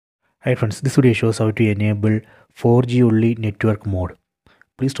Hi friends, this video shows how to enable 4G only network mode.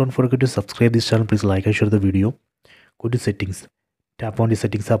 Please don't forget to subscribe this channel. Please like and share the video. Go to settings. Tap on the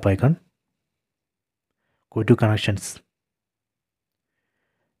settings app icon. Go to connections.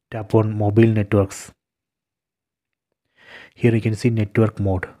 Tap on mobile networks. Here you can see network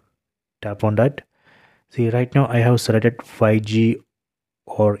mode. Tap on that. See, right now I have selected 5G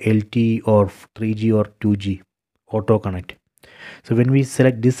or LTE or 3G or 2G auto connect. So when we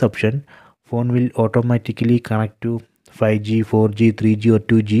select this option, phone will automatically connect to 5G, 4G, 3G or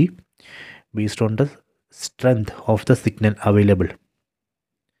 2G based on the strength of the signal available.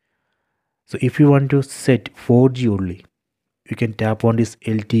 So if you want to set 4G only, you can tap on this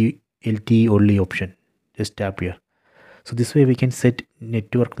LTE only option. Just tap here. So this way we can set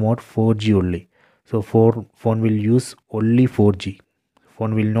network mode 4G only. So phone will use only 4G.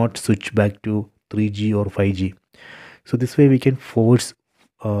 Phone will not switch back to 3G or 5G. So this way we can force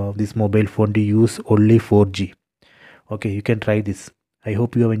this mobile phone to use only 4G. Okay, you can try this. I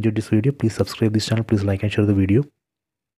hope you have enjoyed this video. Please subscribe this channel. Please like and share the video.